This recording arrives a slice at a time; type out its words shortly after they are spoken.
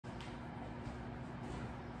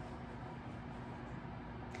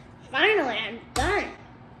Finally, I'm done.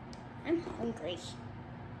 I'm hungry.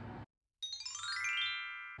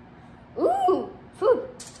 Ooh, food.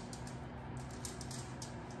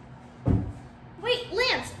 Wait,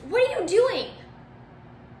 Lance, what are you doing?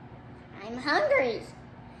 I'm hungry.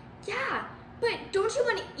 Yeah, but don't you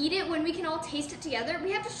want to eat it when we can all taste it together?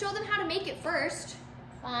 We have to show them how to make it first.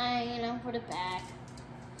 Fine, I'll put it back.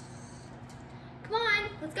 Come on,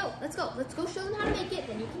 let's go. Let's go show them how to make it,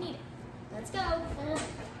 then you can eat it. Let's go.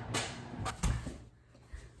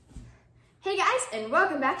 Hey guys, and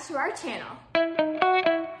welcome back to our channel.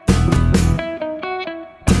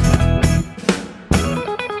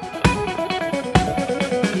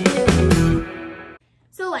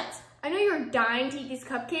 So Lance, I know you're dying to eat these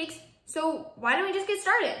cupcakes, so why don't we just get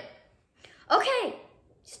started? Okay,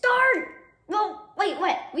 start. Well, wait,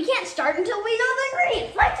 what? We can't start until we know the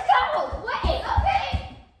ingredients. Let's go. Wait, okay.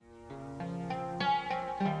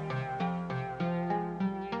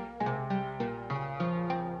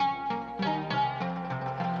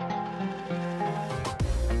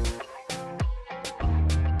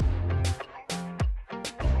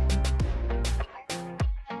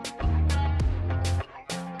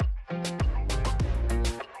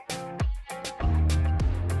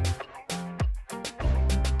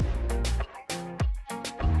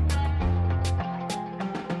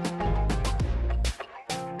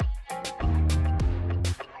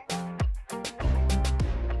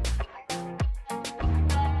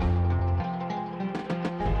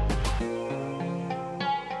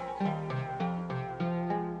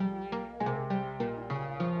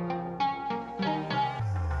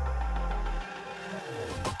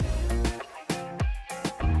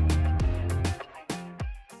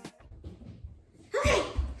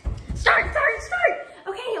 Start.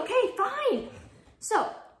 Okay, fine. So,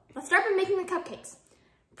 let's start by making the cupcakes.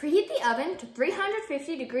 Preheat the oven to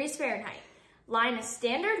 350 degrees Fahrenheit. Line a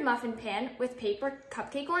standard muffin pan with paper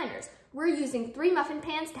cupcake liners. We're using 3 muffin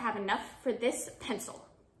pans to have enough for this pencil.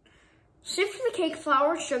 Sift the cake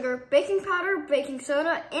flour, sugar, baking powder, baking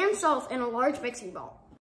soda, and salt in a large mixing bowl.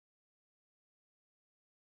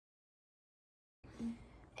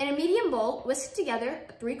 In a medium bowl, whisk together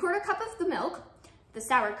a 3/4 cup of the milk, the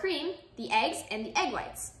sour cream, the eggs, and the egg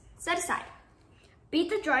whites. Set aside. Beat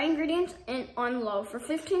the dry ingredients on low for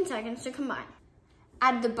 15 seconds to combine.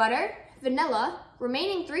 Add the butter, vanilla,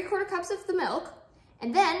 remaining 3/4 cups of the milk,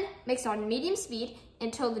 and then mix on medium speed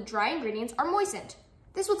until the dry ingredients are moistened.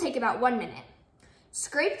 This will take about 1 minute.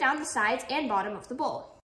 Scrape down the sides and bottom of the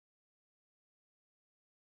bowl.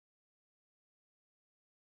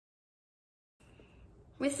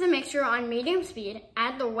 With the mixture on medium speed,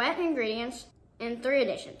 add the wet ingredients in 3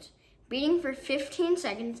 additions, beating for 15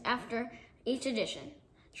 seconds after each addition.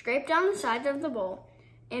 Scrape down the sides of the bowl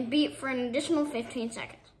and beat for an additional 15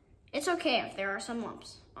 seconds. It's okay if there are some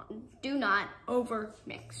lumps. Do not over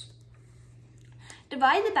mix.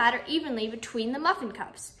 Divide the batter evenly between the muffin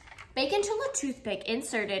cups. Bake until a toothpick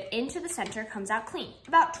inserted into the center comes out clean,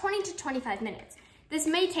 about 20 to 25 minutes. This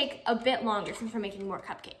may take a bit longer since we're making more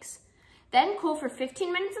cupcakes. Then cool for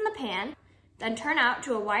 15 minutes in the pan, then turn out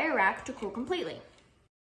to a wire rack to cool completely.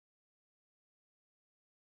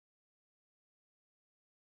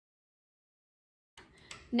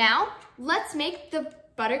 Now, let's make the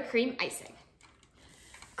buttercream icing.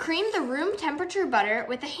 Cream the room temperature butter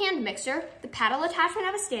with a hand mixer, the paddle attachment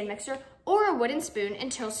of a stand mixer, or a wooden spoon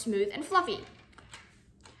until smooth and fluffy.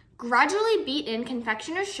 Gradually beat in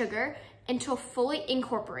confectioner's sugar until fully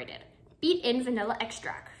incorporated. Beat in vanilla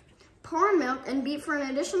extract. Pour in milk and beat for an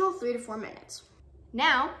additional 3 to 4 minutes.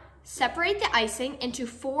 Now, separate the icing into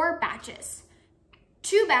 4 batches.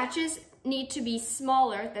 2 batches need to be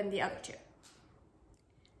smaller than the other 2.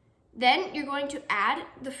 Then you're going to add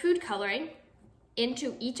the food coloring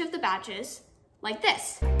into each of the batches like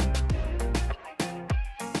this.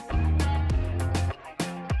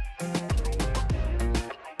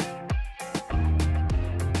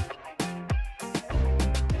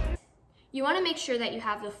 You want to make sure that you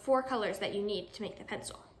have the 4 colors that you need to make the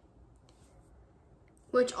pencil,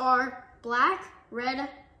 which are black, red,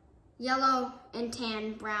 yellow, and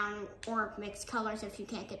tan, brown, or mixed colors if you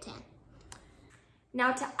can't get tan.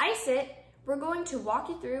 Now to ice it, we're going to walk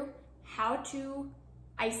you through how to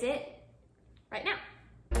ice it right now.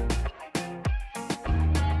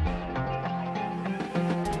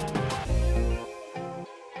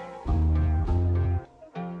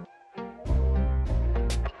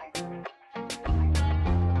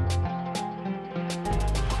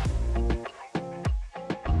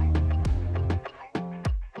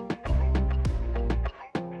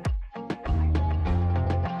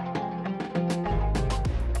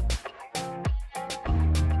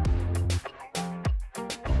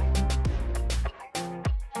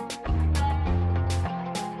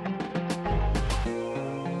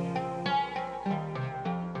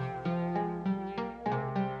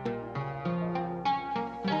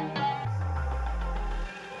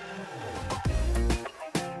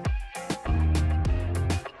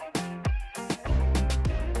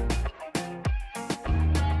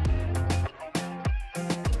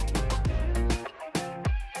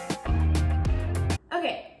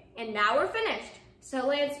 And now we're finished. So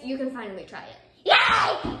Lance, you can finally try it.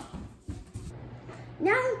 Yay!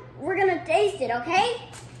 Now we're gonna taste it, okay?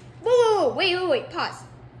 Whoa, wait, pause.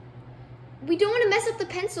 We don't want to mess up the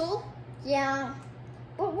pencil. Yeah,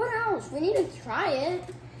 but what else? We need to try it.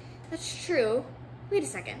 That's true. Wait a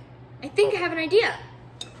second. I think I have an idea.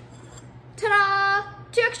 Ta-da!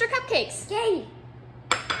 2 extra cupcakes. Yay!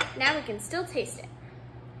 Now we can still taste it.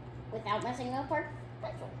 Without messing up our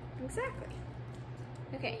pencil. Exactly.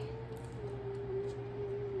 Okay.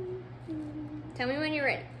 Tell me when you're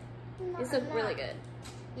ready. These look really good.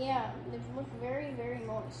 Yeah, they look very, very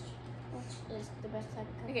moist. Which is the best type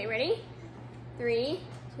of cupcake. Okay, ready? 3,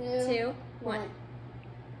 2, 1.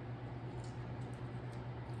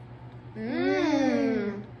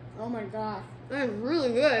 Mmm. Oh my gosh. That's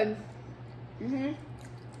really good. Mm-hmm.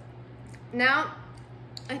 Now,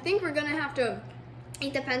 I think we're gonna have to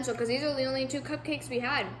eat the pencil because these are the only 2 cupcakes we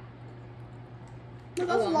had. That's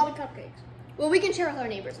a lot of cupcakes. Well, we can share with our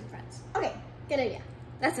neighbors and friends. Okay, good idea.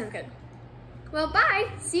 That sounds good. Well, bye.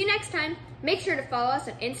 See you next time. Make sure to follow us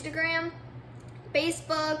on Instagram,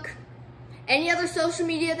 Facebook, any other social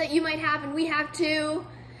media that you might have, and we have too.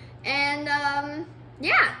 And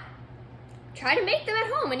yeah, try to make them at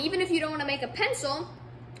home. And even if you don't want to make a pencil,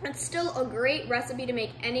 it's still a great recipe to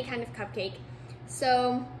make any kind of cupcake.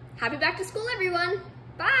 So happy back to school, everyone.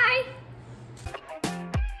 Bye.